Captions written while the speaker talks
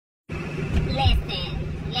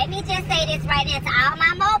let me just say this right now to all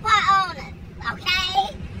my Mopar owners,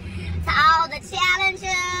 okay? To all the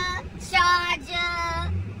Challenger,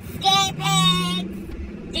 Charger, Scat Packs,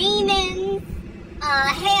 Demons,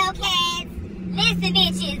 Hellcats. Listen,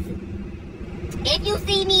 bitches, if you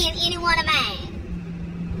see me in any one of mine,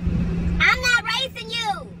 I'm not racing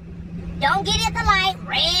you. Don't get at the light,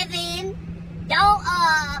 revving. Don't,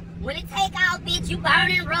 when it take off, bitch, you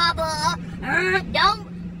burning rubber. Don't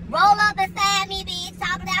roll up beside me, bitch,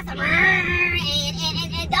 talking about some,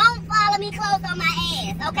 and don't follow me close on my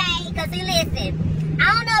ass, okay? Because, see, listen, I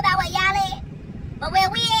don't know about where y'all at, but where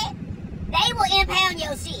we at, they will impound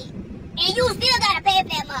your shit. And you still gotta pay for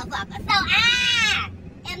that motherfucker. So, I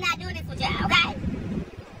am not doing this with y'all, okay?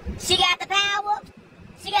 She got the power,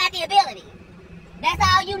 she got the ability. That's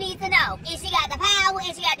all you need to know. Is she got the power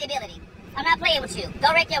and she got the ability. I'm not playing with you.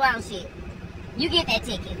 Go wreck your own shit. You get that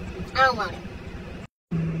ticket. I don't want it.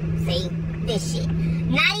 See? This shit.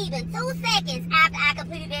 Not even 2 seconds after I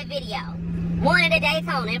completed that video, one of the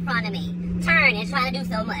Daytona in front of me turned and trying to do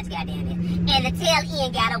so much, goddammit. And the tail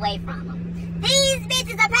end got away from them. These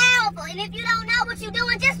bitches are powerful. And if you don't know what you're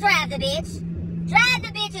doing, just drive the bitch. Drive the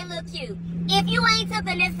bitch and look cute. If you ain't took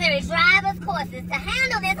the necessary driver's courses to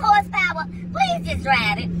handle this horsepower, please just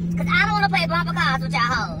drive it. Because I don't want to play bumper cars with y'all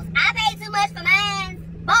hoes. I paid too much for mine.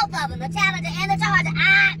 Both of them, the Challenger and the Charger.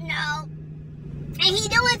 I know. And he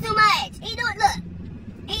doing too much. He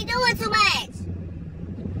doing too much.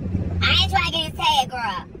 I ain't trying to get his tag,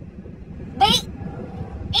 girl.